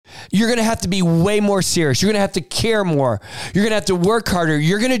you're going to have to be way more serious. You're going to have to care more. You're going to have to work harder.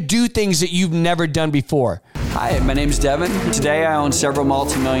 You're going to do things that you've never done before. Hi, my name's Devin. Today I own several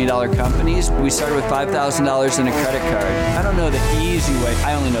multi-million-dollar companies. We started with $5,000 in a credit card. I don't know the easy way.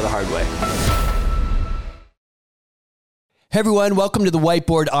 I only know the hard way. Hey everyone, welcome to the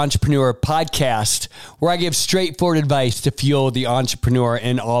Whiteboard Entrepreneur Podcast, where I give straightforward advice to fuel the entrepreneur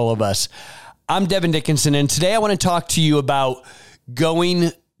in all of us. I'm Devin Dickinson, and today I want to talk to you about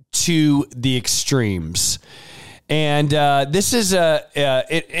going to the extremes. And this is an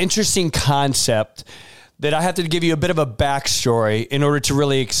interesting concept that I have to give you a bit of a backstory in order to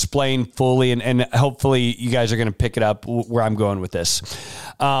really explain fully, and hopefully you guys are going to pick it up where I'm going with this.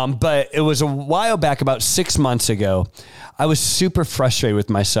 But it was a while back, about 6 months ago. I was super frustrated with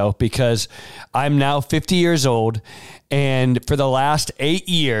myself because I'm now 50 years old, and for the last 8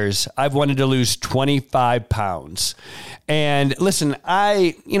 years, I've wanted to lose 25 pounds. And listen,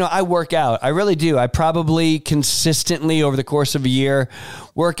 I work out. I really do. I probably consistently over the course of a year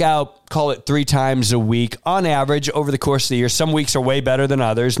work out, call it 3 times a week on average over the course of the year. Some weeks are way better than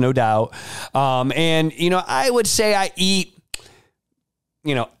others, no doubt. I would say I eat,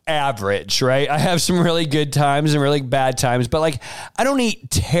 average, right? I have some really good times and really bad times, but I don't eat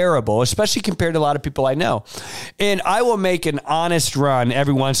terrible, especially compared to a lot of people I know. And I will make an honest run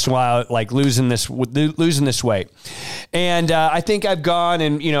every once in a while, losing this weight. And I think I've gone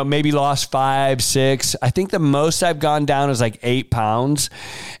and, maybe lost 5, 6. I think the most I've gone down is 8 pounds.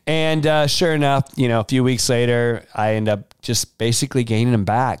 And sure enough, a few weeks later, I end up just basically gaining them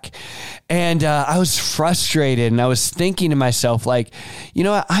back. And I was frustrated, and I was thinking to myself,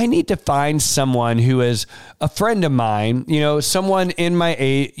 I need to find someone who is a friend of mine, someone in my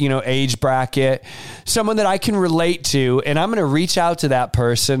age bracket, someone that I can relate to, and I'm going to reach out to that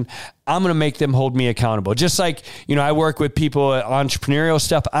person. I'm going to make them hold me accountable. Just like, I work with people at entrepreneurial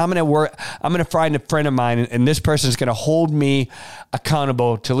stuff. I'm going to find a friend of mine, and this person is going to hold me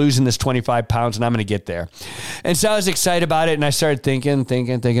accountable to losing this 25 pounds, and I'm going to get there. And so I was excited about it, and I started thinking.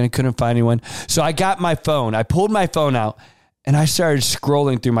 I couldn't find anyone. So I got my phone. I pulled my phone out, and I started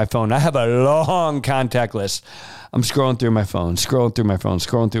scrolling through my phone. I have a long contact list. I'm scrolling through my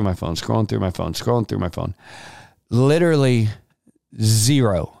phone. Literally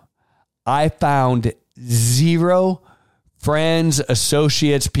zero. I found 0 friends,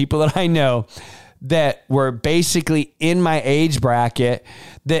 associates, people that I know that were basically in my age bracket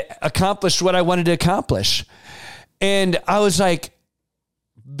that accomplished what I wanted to accomplish. And I was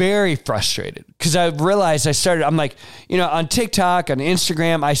very frustrated because I realized I'm on TikTok, on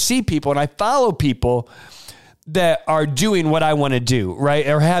Instagram, I see people and I follow people that are doing what I want to do, right?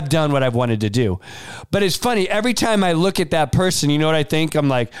 Or have done what I've wanted to do. But it's funny, every time I look at that person, you know what I think? I'm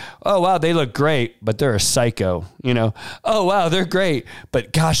like, oh, wow, they look great, but they're a psycho, Oh, wow, they're great,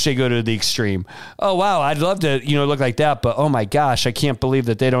 but gosh, they go to the extreme. Oh, wow, I'd love to, look like that, but oh my gosh, I can't believe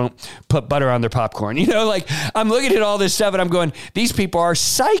that they don't put butter on their popcorn. I'm looking at all this stuff and I'm going, these people are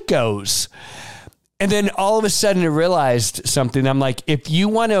psychos. And then all of a sudden I realized something. I'm like, if you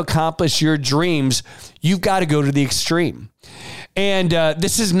want to accomplish your dreams, you've got to go to the extreme. And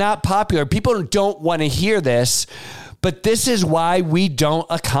this is not popular. People don't want to hear this, but this is why we don't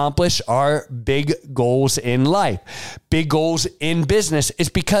accomplish our big goals in life, big goals in business. It's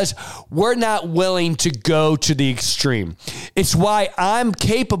because we're not willing to go to the extreme. It's why I'm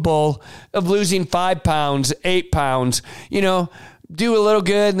capable of losing 5 pounds, 8 pounds, do a little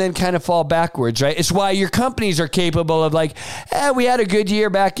good and then kind of fall backwards, right? It's why your companies are capable of we had a good year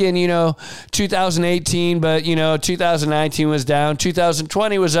back in, 2018, but, 2019 was down,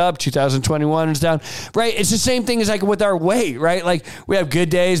 2020 was up, 2021 was down, right? It's the same thing as with our weight, right? We have good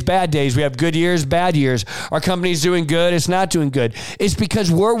days, bad days. We have good years, bad years. Our company's doing good. It's not doing good. It's because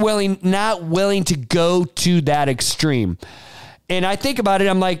we're not willing to go to that extreme. And I think about it.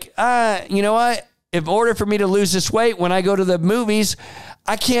 I'm like, you know what? In order for me to lose this weight, when I go to the movies,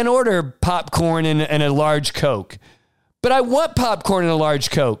 I can't order popcorn and a large Coke. But I want popcorn and a large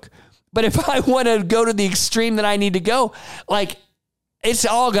Coke. But if I want to go to the extreme that I need to go, it's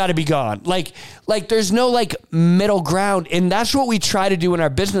all got to be gone. There's no middle ground. And that's what we try to do in our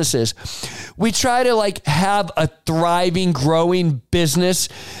businesses. We try to have a thriving, growing business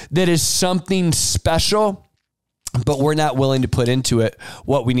that is something special. But we're not willing to put into it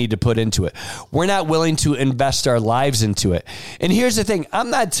what we need to put into it. We're not willing to invest our lives into it. And here's the thing.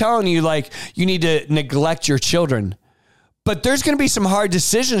 I'm not telling you you need to neglect your children. But there's going to be some hard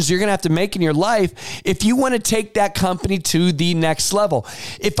decisions you're going to have to make in your life if you want to take that company to the next level.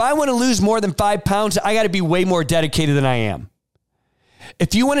 If I want to lose more than 5 pounds, I got to be way more dedicated than I am.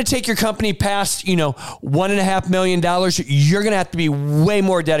 If you want to take your company past, $1.5 million, you're going to have to be way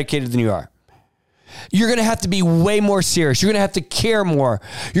more dedicated than you are. You're going to have to be way more serious. You're going to have to care more.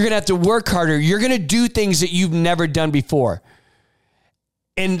 You're going to have to work harder. You're going to do things that you've never done before.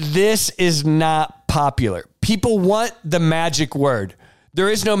 And this is not popular. People want the magic word. There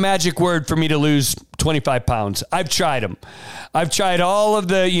is no magic word for me to lose 25 pounds. I've tried them. I've tried all of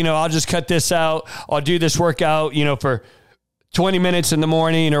the, I'll just cut this out. I'll do this workout, for 20 minutes in the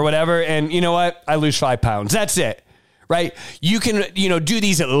morning or whatever. And you know what? I lose 5 pounds. That's it. Right? You can, do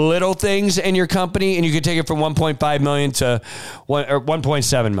these little things in your company and you can take it from 1.5 million to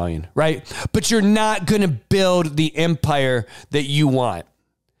 1.7 million, right? But you're not going to build the empire that you want.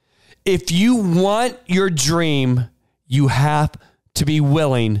 If you want your dream, you have to be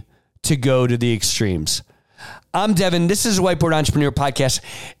willing to go to the extremes. I'm Devin. This is the Whiteboard Entrepreneur Podcast.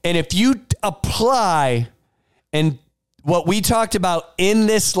 And if you apply and what we talked about in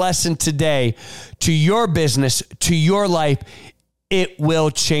this lesson today to your business, to your life, it will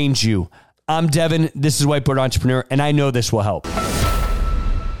change you. I'm Devin. This is Whiteboard Entrepreneur, and I know this will help.